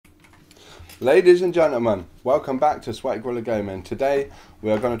Ladies and gentlemen, welcome back to Sweaty Gorilla Gaming. Today we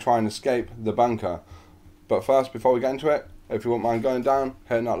are going to try and escape the bunker. But first, before we get into it, if you wouldn't mind going down,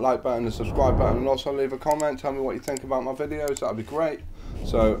 hitting that like button, the subscribe button, and also leave a comment, tell me what you think about my videos, that would be great.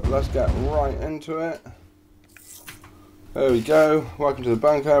 So let's get right into it. There we go, welcome to the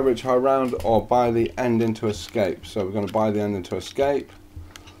bunker, reach high ground or buy the ending to escape. So we're going to buy the ending to escape,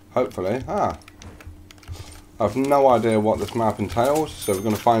 hopefully. I have no idea what this map entails, so we're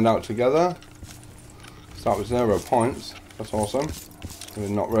going to find out together. Start with 0 points. That's awesome. I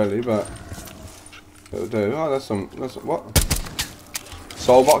mean, not really, but it'll do. Oh, there's what?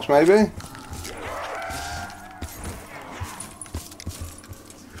 Soul box maybe?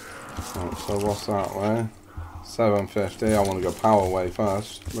 Right, so what's that way? 750. I want to go power way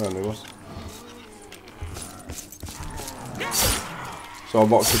first. Really, what's? Soul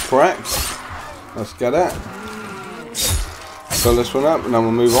box is correct. Let's get it. Fill this one up and then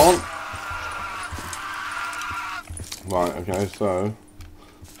we'll move on. Right, okay, so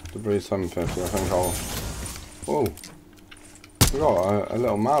debris 750, I think I'll... Whoa, we got a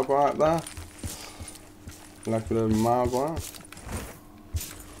little Malgua up there. Lucky little Malgua.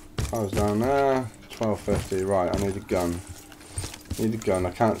 I was down there, 1250, right, I need a gun.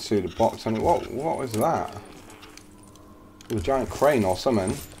 I can't see the box on it. What was that? A giant crane or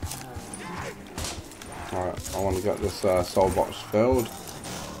something. Alright, I want to get this soul box filled.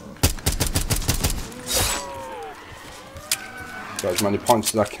 Get as many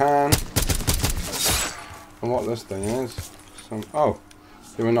points as I can. And what this thing is, oh,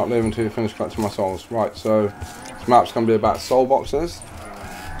 you will not leave until you finish collecting my souls. Right, so this map's going to be about soul boxes.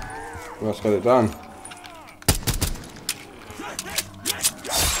 Let's get it done.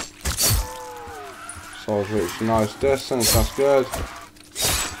 Souls reach a nice distance, that's good.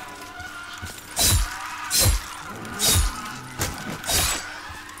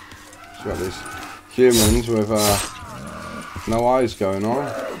 So got these humans with no eyes going on.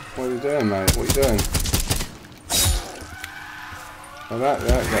 What are you doing, mate? What are you doing? Oh, that,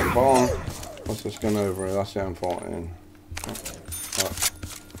 yeah, get the bomb. What's this gun over here? That's the M14.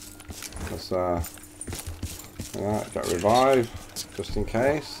 Let's get revive, just in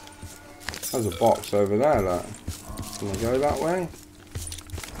case. There's a box over there, look. Can I go that way?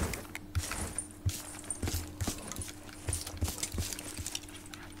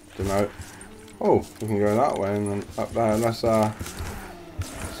 Don't know. Oh, we can go that way and then up there. Let's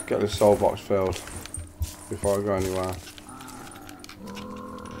get this soul box filled before I go anywhere.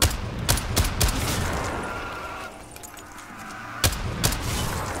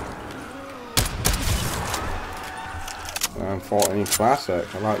 M14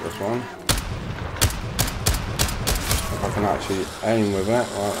 Classic, I like this one. If I can actually aim with it.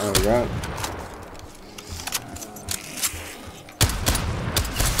 Right, there we go.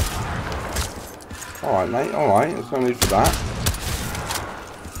 Alright mate, alright, there's no need for that.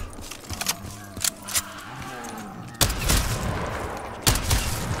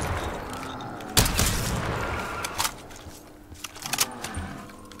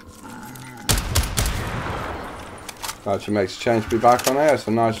 Actually makes a change to be back on here. It's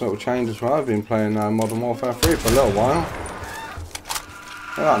a nice little change as well. I've been playing Modern Warfare 3 for a little while.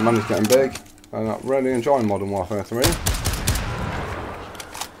 Yeah, that money's getting big. I'm really enjoying Modern Warfare 3.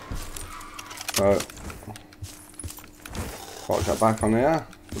 So, got to get back on here.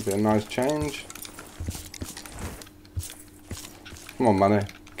 It'll be a nice change. Come on, money.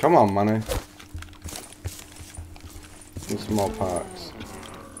 Come on, money. Need some more perks.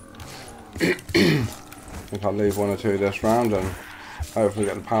 I think I'll leave 1 or 2 this round and hopefully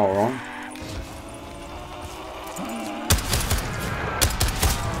get the power on.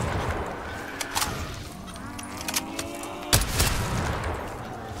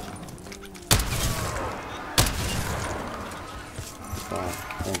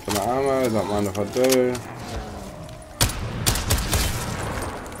 Infinite ammo, don't mind if I do.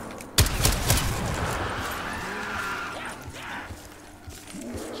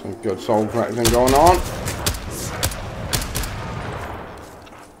 Some good soul collecting going on.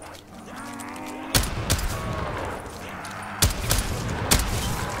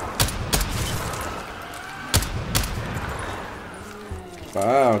 So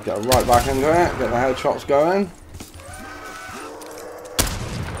I'll get right back into it, get the headshots going.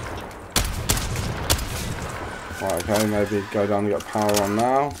 Right, okay, maybe go down and get power on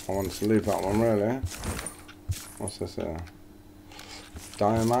now. I want to leave that one really. What's this here?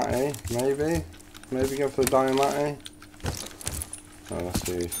 Diamante, maybe? Maybe go for the Diamante. Oh, let's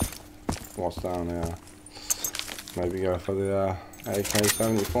see what's down here. Maybe go for the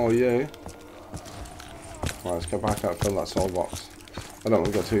AK-74U. Right, let's go back up, fill that soul box. I don't want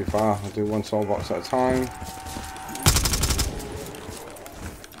to go too far. I'll do one soul box at a time.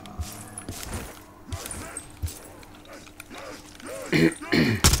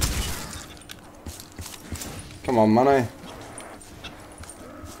 Come on, money.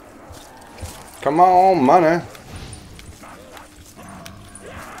 Come on, money.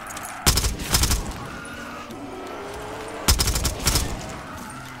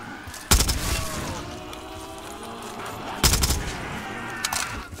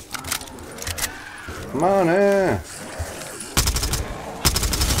 Money.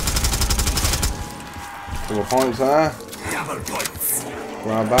 Couple points there.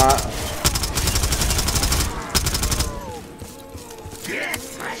 Grab that.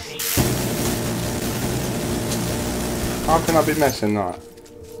 How can I be missing that?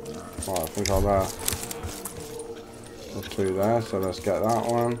 Right, I think I'll there's two there, so let's get that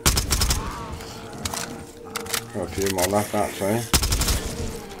one. Got a few more left actually.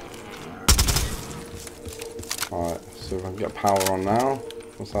 Alright, see if I can get power on now.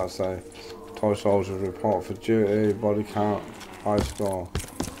 What's that say? Toy soldiers report for duty, body count, high score.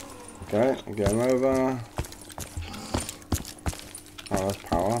 Okay, game over. Oh, that's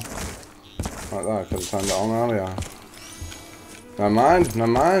power. Like that, I could have turned it on earlier. Never mind,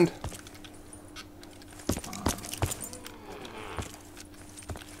 never mind.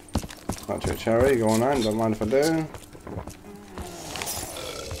 Electric cherry, go on then, don't mind if I do.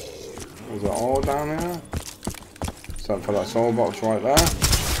 Is it all down here? Except for that soul box right there.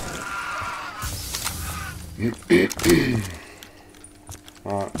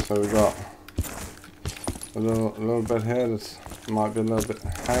 Right, so we got a little bit here that might be a little bit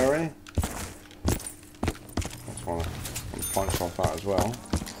hairy. That's one points off that as well.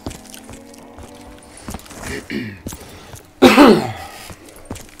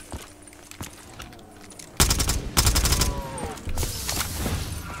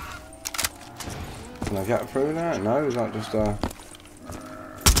 Can I get through that? No, is that just a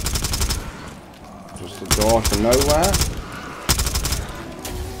door to nowhere?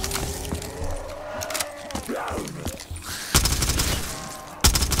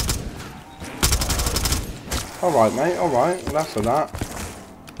 Alright mate, alright, that's for that.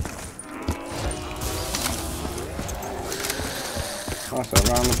 That's it,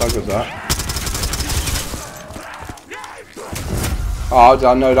 round the buggers up. Oh,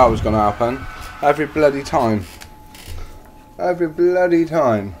 I know that was going to happen. Every bloody time. Every bloody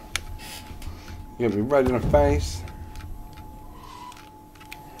time. You get me red in the face.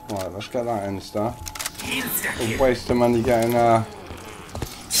 Right, let's get that in stuff. We'll waste the money getting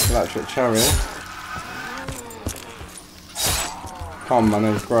electric cherry. Come on,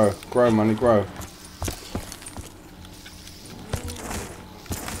 money, grow. Grow, money, grow.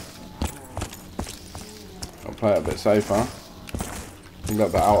 I'll play it a bit safer. A little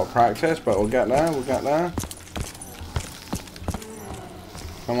bit out of practice, but we'll get there, we'll get there.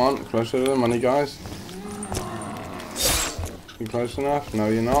 Come on, closer to the money, guys. You close enough? No,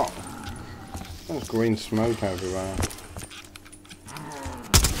 you're not. There's green smoke everywhere.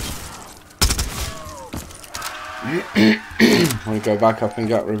 I'm going to go back up and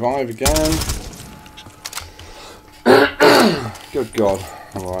get revive again. Good God.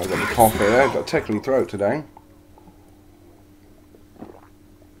 Alright, I've got the cough here. I've got a tickly throat today.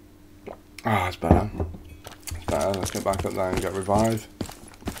 Ah, it's better. It's better. Let's get back up there and get revive.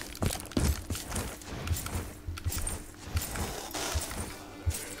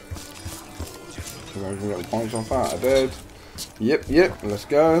 So I can get the points off that. I did. Yep. Let's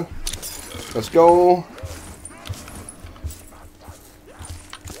go. Let's go.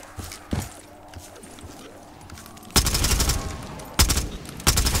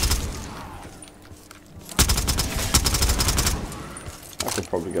 I could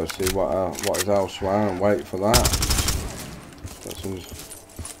probably go see what is elsewhere and wait for that. Got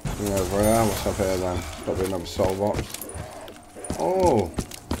something over here. What's up here then? Got to be another soul box. Oh,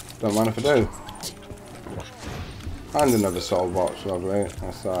 don't mind if I do. And another soul box, lovely.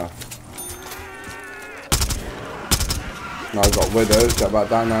 That's now I've got widows. Get back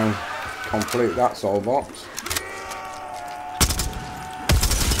down there and complete that soul box.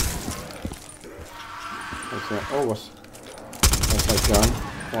 Oh, what's that gun?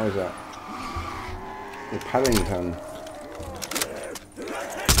 What is that? The Paddington.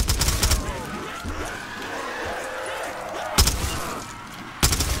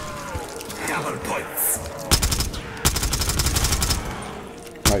 Double points.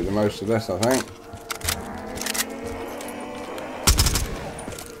 Make the most of this, I think.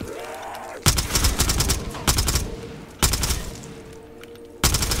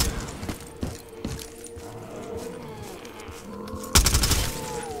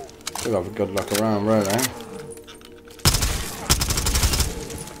 We'll have a good look around, really.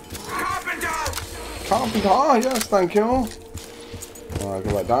 Carpenter! Ah, yes, thank you. Alright,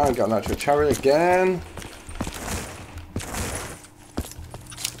 go back down. Got an extra cherry again.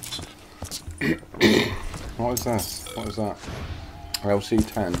 What is this? What is that?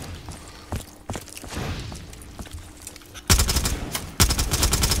 LC10.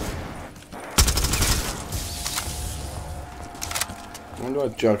 I wonder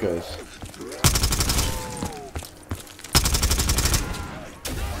what jug is.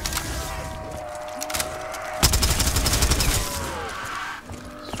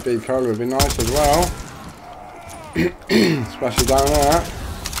 Speed cola would be nice as well. Especially down there.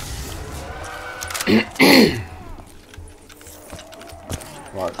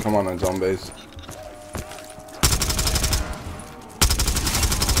 Right, come on then, zombies.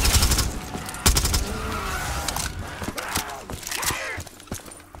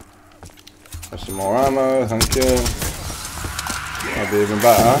 There's some more ammo, thank you. That'll be even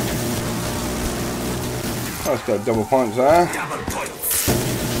better. Let's get double points there.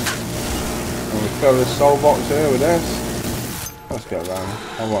 And we fill this soul box here with this. Let's get them.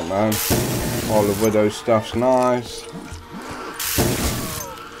 I want them. All the widow stuff's nice.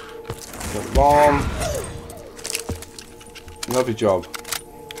 Got bomb. Lovely job.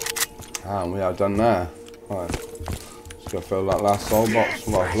 And we are done there. Right. Let's go fill that last soul box.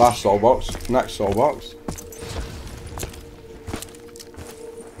 Well, last soul box. Next soul box.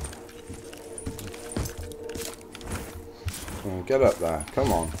 Get up there.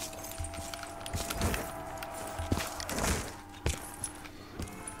 Come on.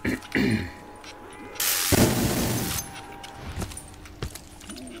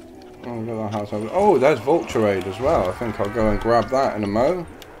 Oh, there's Vulture Aid as well. I think I'll go and grab that in a mo.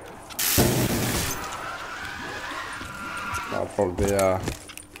 That'll probably be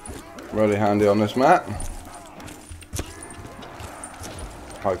really handy on this map.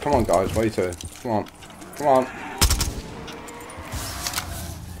 Alright, come on guys, wait till. Come on. Come on.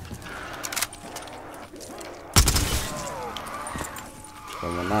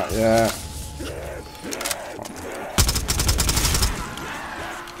 Done that, yeah.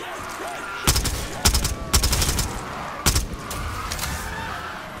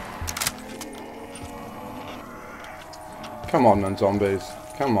 Come on then, zombies.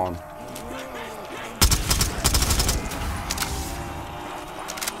 Come on.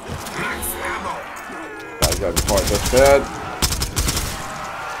 Gotta go before it gets dead.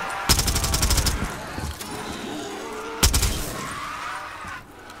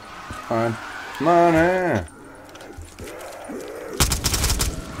 Fine. Come on here.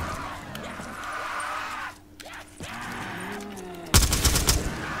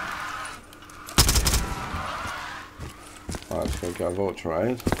 Right, let's go get a Vulture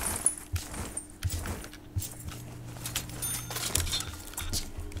Aid.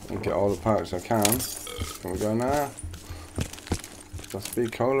 And get all the packs I can. Can we go now? The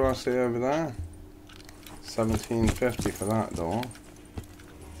speed cola I see over there. $17.50 for that door.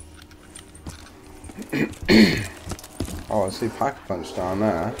 Oh, I see Pack-a-Punch down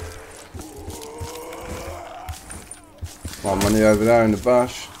there. More money over there in the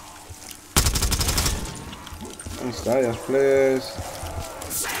bush. Stay, yes please.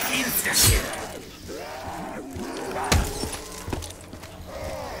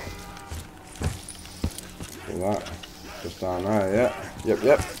 Do that. Just down there, yeah.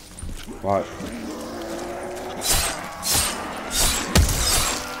 Yep. Right.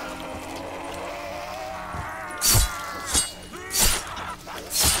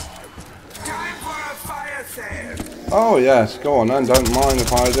 Oh yes, go on then, don't mind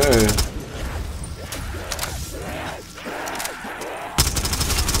if I do.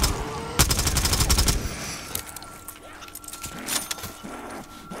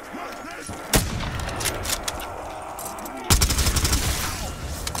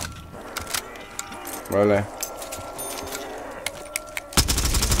 Really?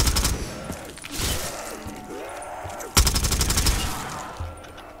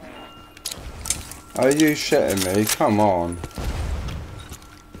 Are you shitting me? Come on.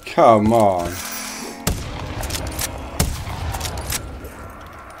 Come on.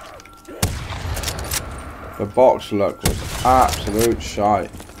 The box look was absolute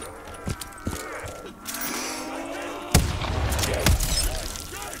shite.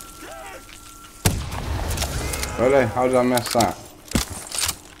 Really? How did I miss that?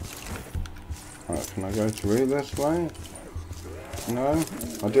 Right, can I go through this way? No?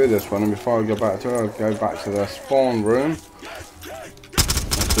 I'll do this one, and before I go back to it, I'll go back to the spawn room.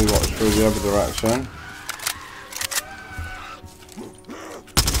 Let's see what's through the other direction.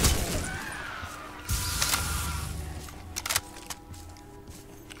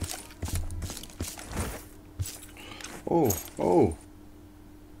 Oh, oh.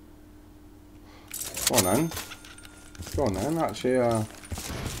 Go on then. Go on then. Actually,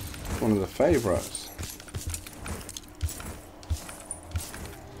 one of the favourites.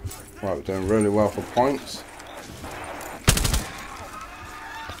 Right, we're doing really well for points.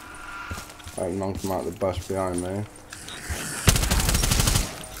 I have knocked him out the bush behind me.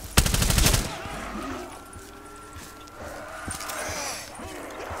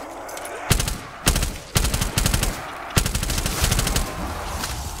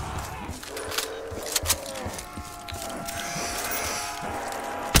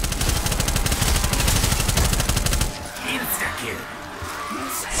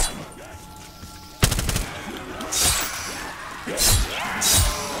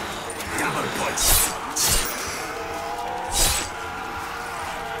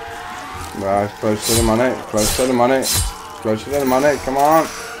 Right, close to the money, close to the money, close to the money, come on.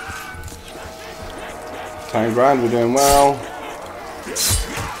 10 grand, we're doing well.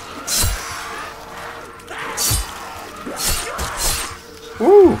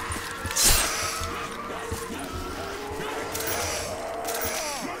 Woo!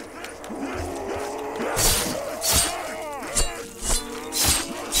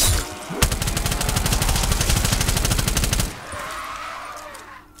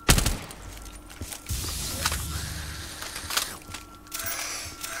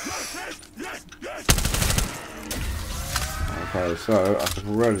 Okay, so I could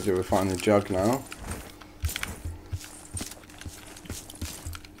really do with finding the jug now.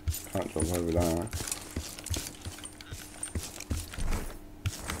 Can't jump over there.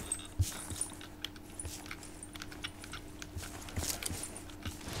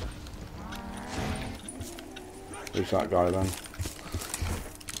 Who's that guy then?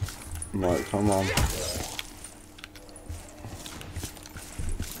 Right, come on.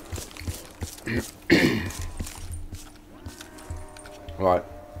 Right.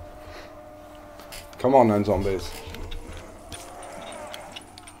 Come on then, zombies.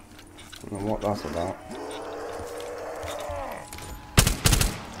 I don't know what that's about.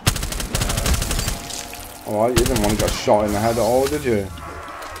 Alright, you didn't want to get shot in the head at all, did you?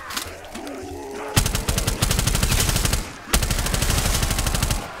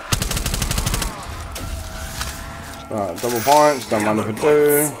 Right, double points, don't mind if I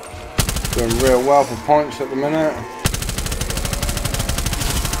do. Doing real well for points at the minute.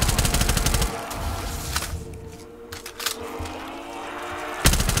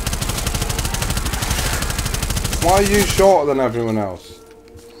 Why are you shorter than everyone else?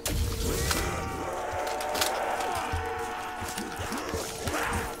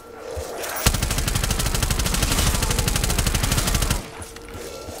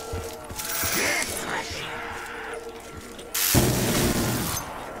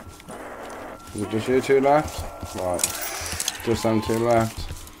 Is it just you two left? Right. Just them two left.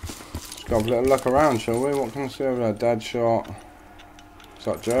 Just go have a little look around, shall we? What can I see over there? Dead shot. Is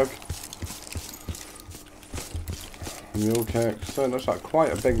that jug? Mule kick. So it looks like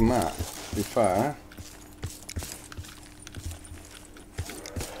quite a big map, to be fair.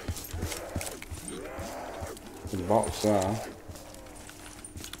 There's a box there.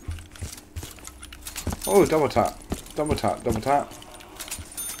 Oh, double tap. Double tap, double tap.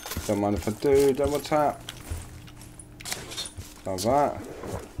 Don't mind if I do, double tap. Like that.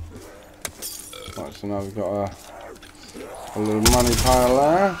 Right, so now we've got a little money pile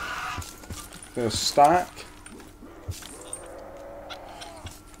there. Bit of stack.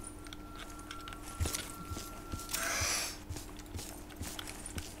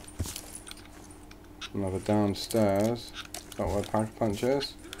 Another downstairs. Got where pack punch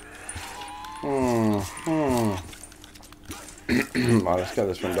is. Right, let's get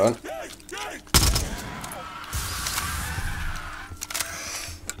this one done.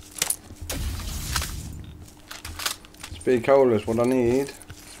 Speed cola is what I need.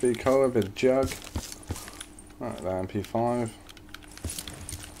 Speed cola, bit of jug. Right there, MP5.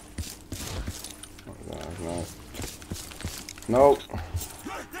 Right there, no. Nope.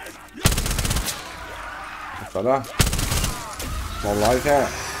 Better. More like it.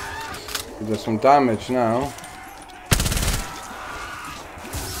 We did some damage now.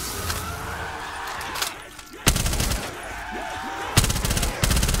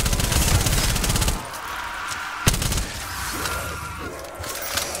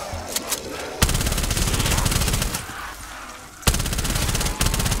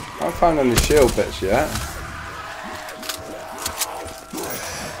 I haven't found any shield bits yet.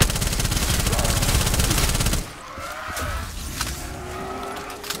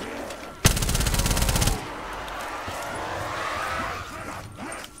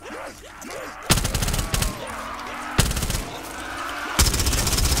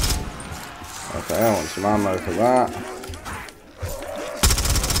 some ammo for that.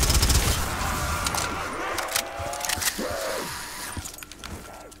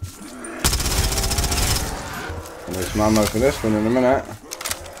 I need some ammo for this one in a minute.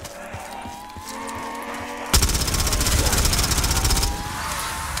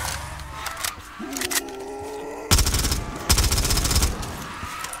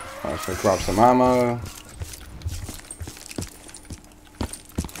 So grab some ammo.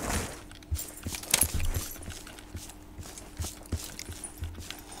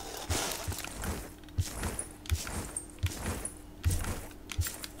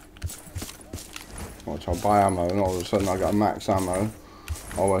 Watch, I'll buy ammo and all of a sudden I got a max ammo.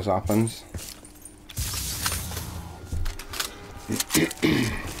 Always happens.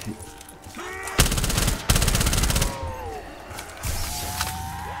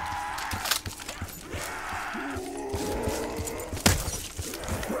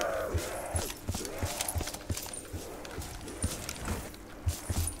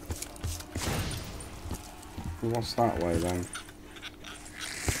 What's that way then?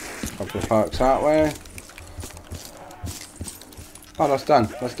 Couple of perks that way. Oh, that's done.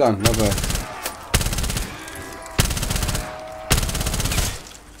 That's done. Lovely.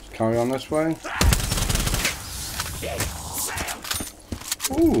 Let's carry on this way.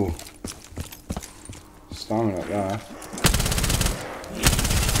 Ooh. Stamina up there.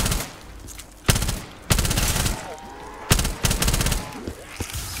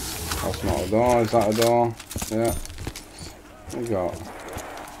 That's not a door. Is that a door? Yeah. We got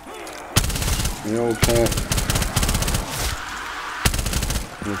mule kit.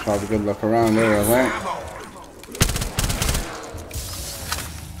 We'll try to have a good look around here, I think.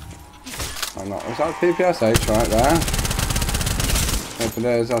 I'm not. Was that PPSH right there? If it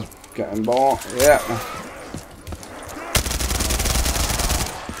is, that's getting bought. Yeah.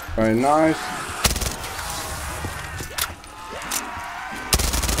 Very nice.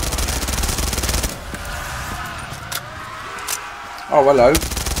 Oh, hello.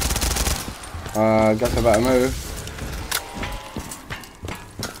 Guess I better move.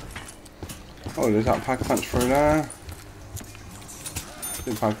 Oh, there's that pack a punch through there.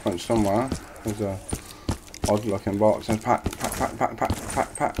 There's a pack a punch somewhere. There's a odd looking box. And pack.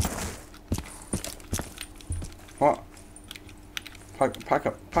 What? Pack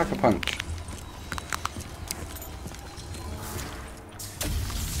a punch.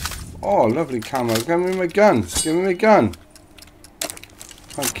 Oh, lovely camo. Give me my gun. Give me my gun.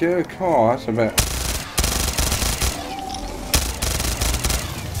 Thank you. Oh, that's a bit.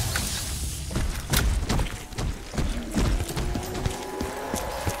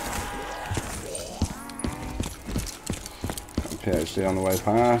 PhD on the way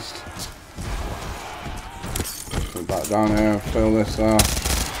past. Go back down here and fill this up.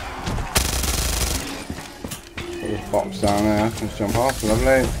 Put this box down there. Let's jump off.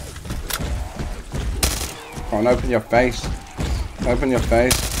 Lovely. Come on, open your face. Open your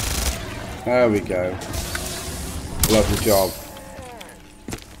face. There we go. Lovely job.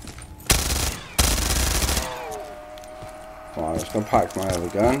 Right, let's go pack my other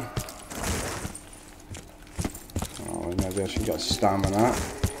gun. Oh, maybe I should get stamina.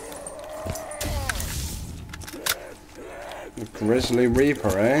 The Grizzly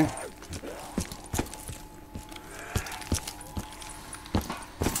Reaper, eh?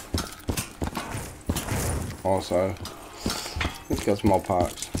 Also, let's get some more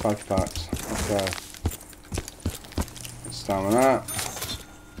packs. Packs. Let's go. Stamina.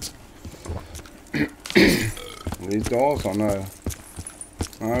 Are these doors or no?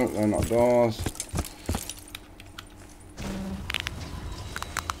 No, they're not doors.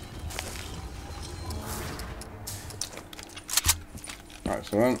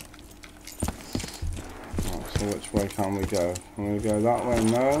 Excellent. Right, so which way can we go? Can we go that way?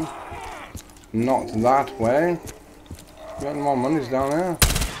 No. Not that way. Got more monies down there.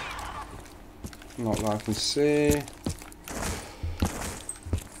 Not that I can see.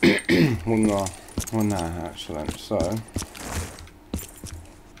 Well, no, excellent. So,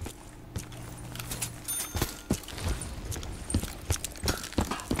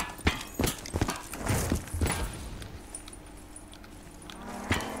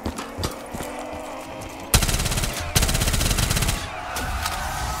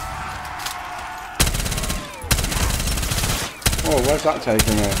 oh, where's that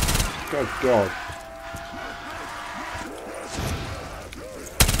taking me? Good God.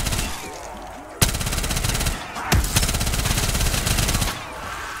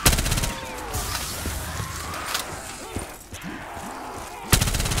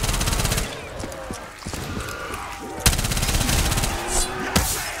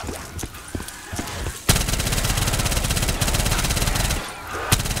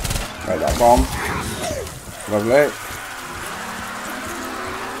 Take that bomb. Lovely.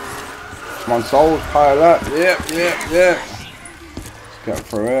 Come on, souls, pile up. Yep. Let's get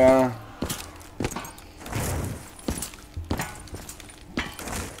through here.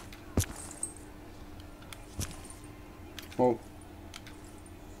 Well,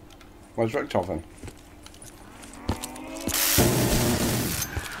 where's Richtofen?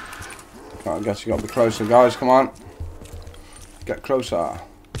 I guess you got to be closer, guys. Come on. Get closer.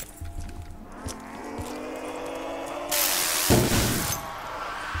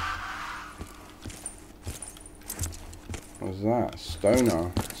 What's that?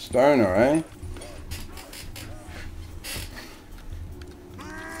 Stoner, eh?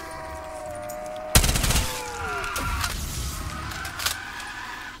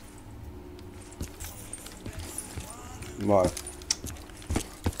 Right.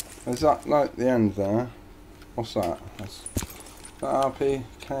 Is that like the end there? What's that? That's the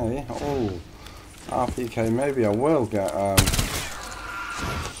RPK. Oh, RPK. Maybe I will get.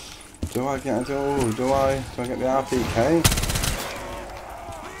 Do I get? Do I get the RPK?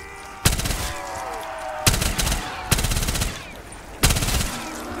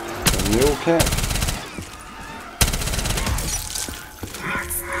 The mule kick.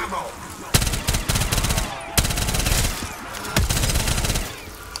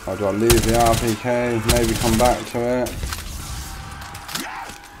 Or do I leave the RPK, maybe come back to it?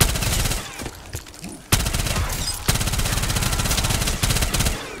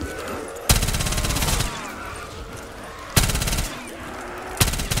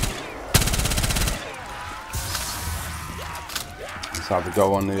 Let's have a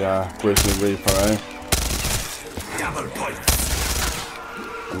go on the Grizzly Reaper, eh? Double points.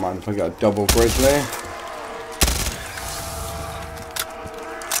 Don't mind if I get a double Grizzly.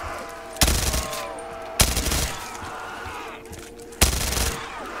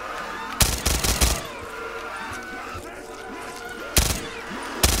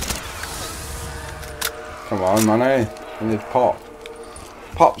 Come on, money. I need pop.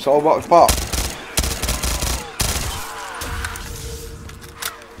 Pop, soul box, pop.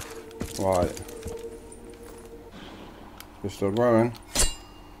 Right. We're still growing. Is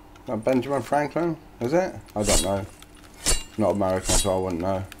that Benjamin Franklin? Is it? I don't know. Not American, so I wouldn't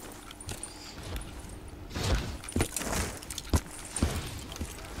know.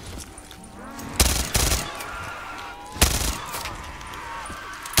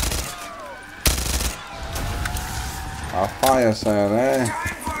 A fire sale, eh?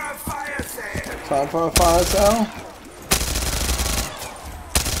 Time for a fire sale.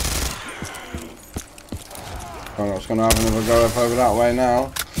 I don't know what's going to happen if I go up over that way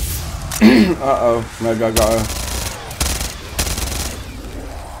now. Uh-oh, maybe I got to...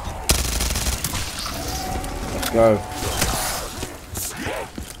 Let's go.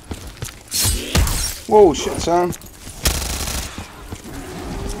 Whoa, shit, son.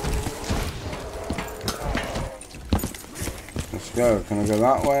 Go. Can I go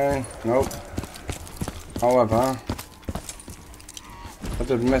that way? Nope. However, I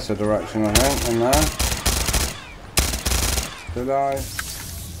did miss a direction, I think, in there. Did I?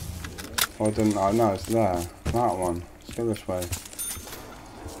 Or didn't I? No, it's there. That one. Let's go this way.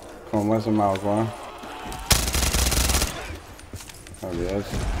 Come on, where's the Malguar? There he is.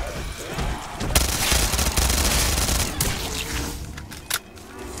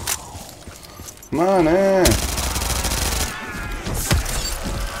 Money!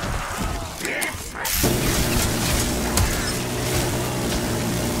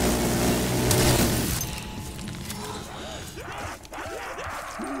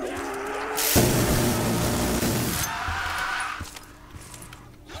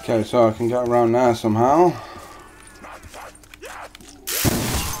 Okay, so I can get around there somehow.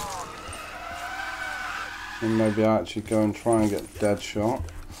 And maybe I actually go and try and get dead shot.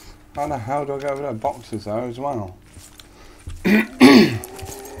 How the hell do I get over there? Boxes there as well.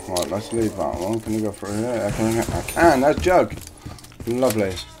 Right, let's leave that one. Can you go through here? I can. That's Jug.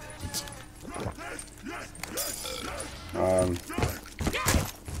 Lovely. Go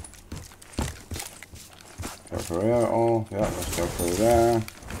through here. Oh, yeah, let's go through there.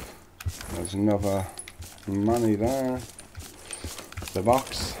 There's another money there. The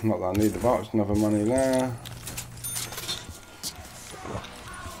box. Not that I need the box. Another money there.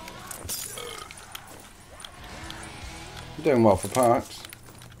 Doing well for perks.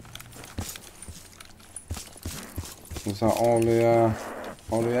 Is that all the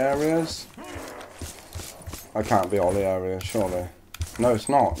areas? I can't be all the areas, surely. No, it's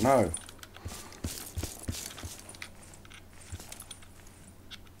not. No.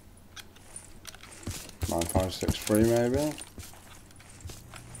 9563 maybe.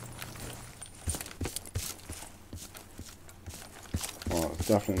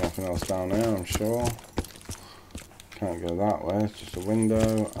 definitely nothing else down there, I'm sure. Can't go that way, it's just a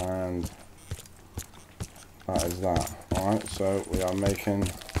window, and that is that. Alright, so we are making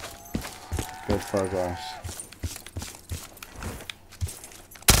good progress.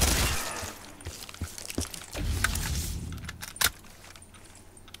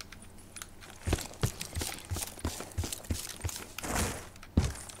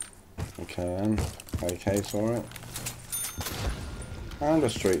 Okay then, AK for it. And a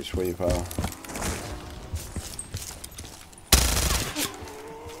street sweeper.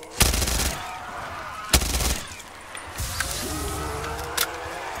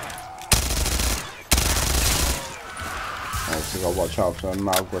 Also got to watch out for the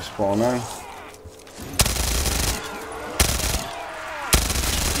Malgra spawning.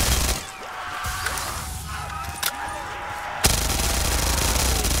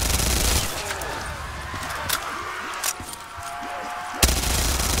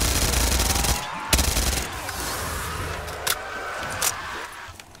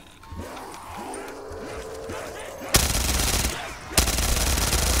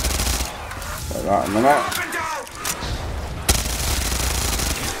 Wait that a minute.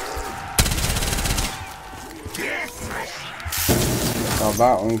 Got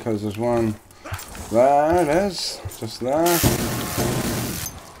that one because there's one. There it is, just there.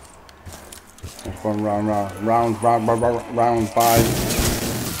 There's one round by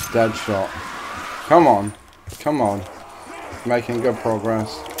dead shot. Come on, come on. Making good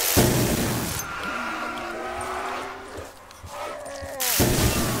progress.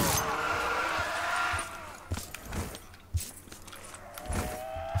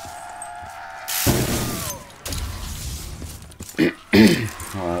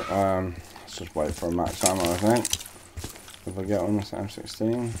 Alright, let's just wait for a max ammo, I think. If I get on this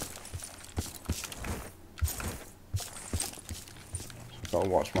M16. Just gotta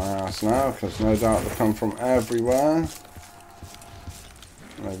watch my ass now, because no doubt they come from everywhere.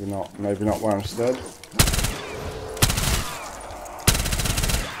 Maybe not where I'm stood.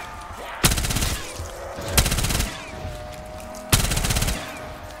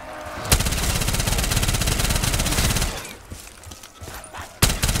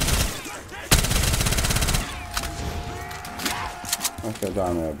 Let's go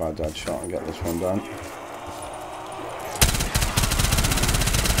down there by dead shot and get this one done.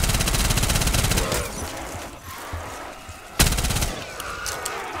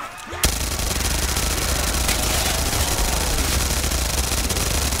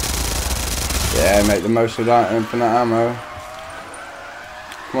 Yeah, make the most of that infinite ammo.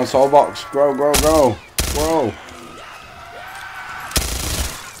 Come on, soul box, grow, grow, grow, grow.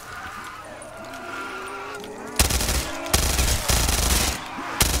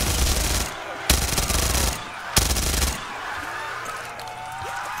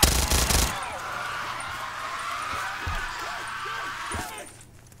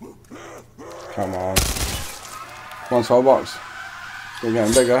 Come on. Come on, soul box. Still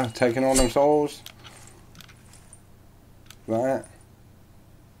getting bigger, taking all them souls. Right.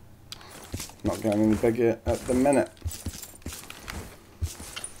 Not getting any bigger at the minute.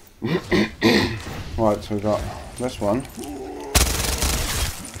 Right, so we've got this one.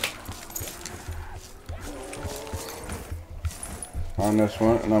 And this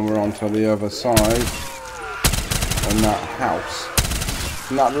one, and then we're on to the other side. And that house.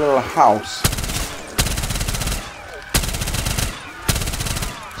 And that little house.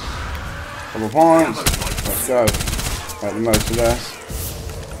 Couple points. Let's go. Make the most of this.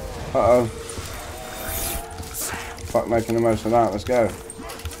 Uh-oh. Fuck making the most of that. Let's go.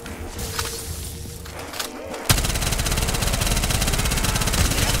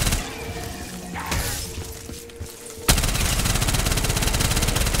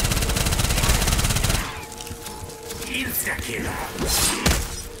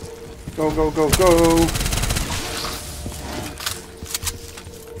 Go, go, go, go.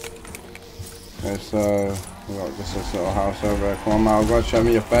 Okay, so we got this little house over there. Come on, Malgrad, show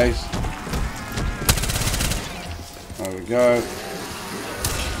me your face. There we go.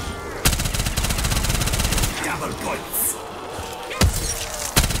 Double points.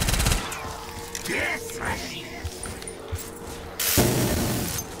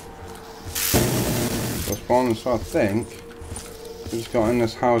 So spawn, so I think we just got in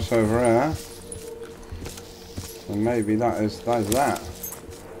this house over here. And maybe that is that.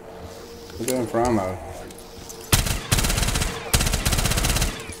 We're doing for ammo.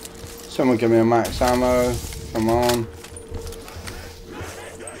 Someone give me a max ammo. Come on.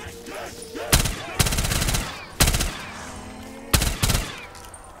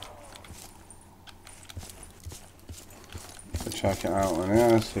 check it out on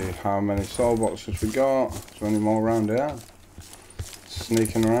here, see how many soul boxes we got. Is there any more around here?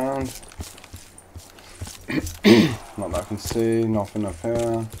 Sneaking around. Not that I can see, nothing up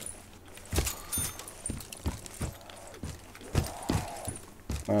here.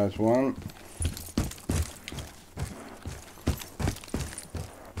 There's one.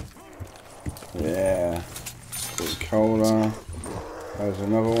 Yeah. Bit colder. There's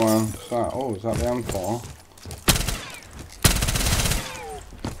another one. Is that, oh, is that the M4?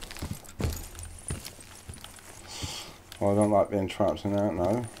 Well, I don't like being trapped in there,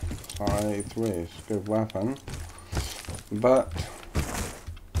 no. SR-83 is a good weapon. But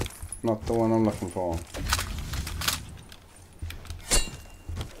not the one I'm looking for.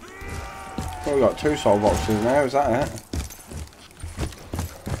 Oh, we got 2 soul boxes in there, is that it?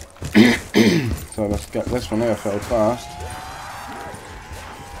 So let's get this one here filled first.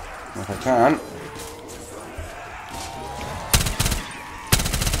 If I can.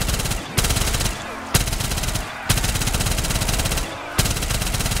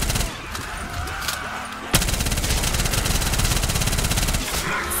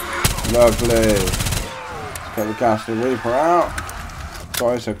 Lovely. Let's get the Ghastly Reaper out.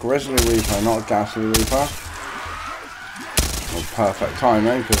 Sorry, it's a Grizzly Reaper, not a Ghastly Reaper. Well, perfect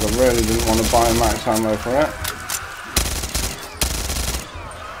timing, because I really didn't want to buy a max ammo for it.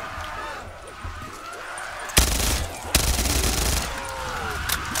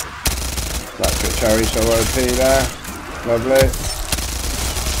 That's good cherry, so OP there. Lovely.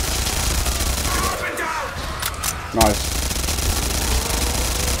 Nice.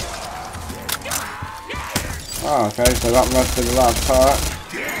 Oh, okay, so that must be the last part.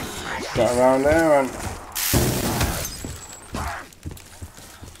 Get around there and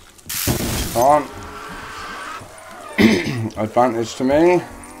on. Advantage to me.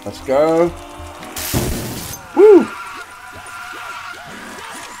 Let's go. Woo!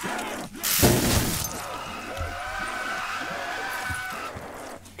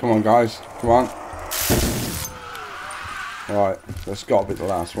 Come on, guys. Come on. Right, that's got to be the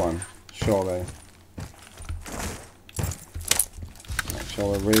last one, surely. Make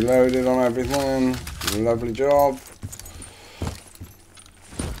sure we're reloaded on everything. Lovely job.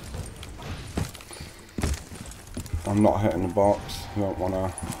 I'm not hitting the box. I don't want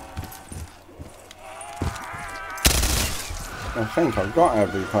to. I think I've got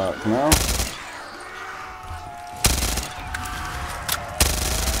every perk now.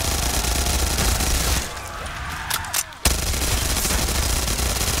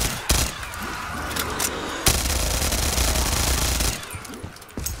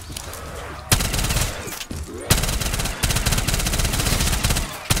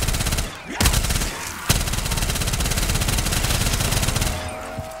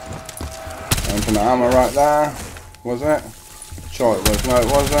 The ammo right there, was it? Sure it was, no it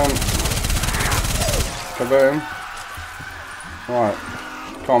wasn't. Kaboom. Right,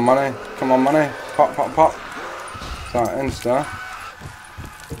 come on money, come on money, pop pop pop. Is that insta?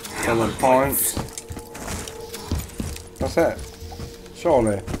 7 points. That's it.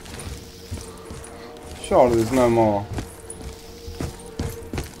 Surely. Surely there's no more.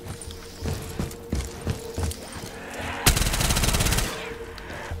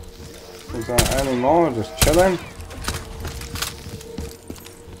 Is there any more? Just chilling?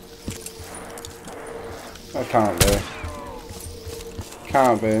 That can't be.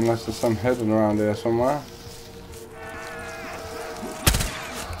 Can't be unless there's some hidden around here somewhere.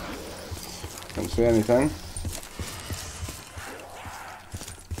 Can't see anything.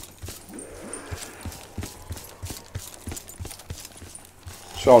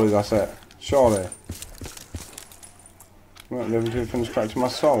 Surely that's it. Surely. Right, living to finish collecting my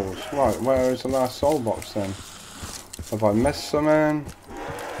souls. Right, where is the last soul box then? Have I missed something?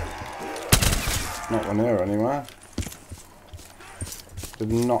 Not one here anywhere.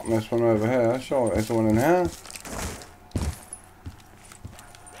 Did not miss one over here. Sure, there's one in here.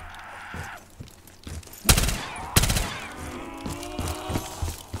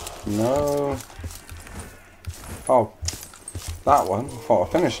 No. Oh, that one. I thought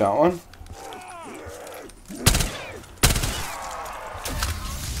I finished that one.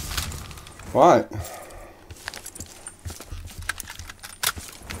 Right.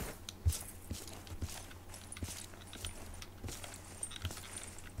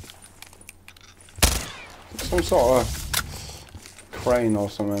 Some sort of crane or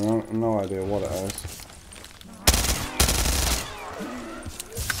something. I have no idea what it is.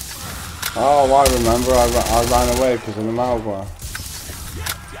 Oh, I remember. I ran away because of the malware.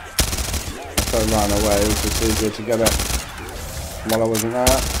 I said I ran away. It was just easier to get it while I wasn't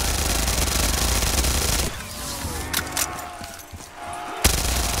there.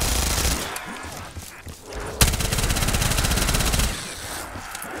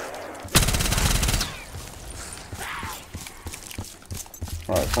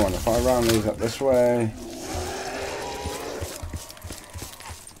 Right, come on, if I round these up this way.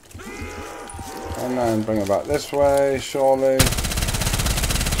 And then bring them back this way, surely.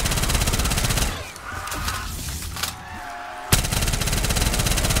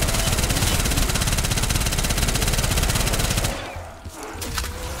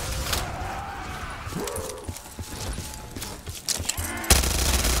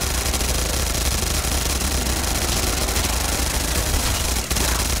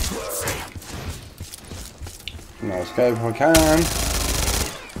 Now escape if I can.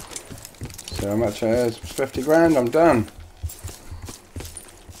 See how much it is. 50 grand, I'm done.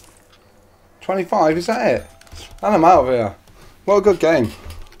 25, is that it? And I'm out of here. What a good game.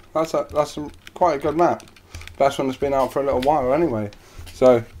 That's quite a good map. Best one that's been out for a little while anyway.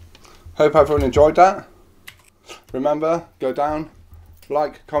 So, hope everyone enjoyed that. Remember, go down,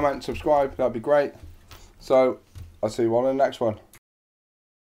 like, comment, subscribe, that'd be great. So, I'll see you all in the next one.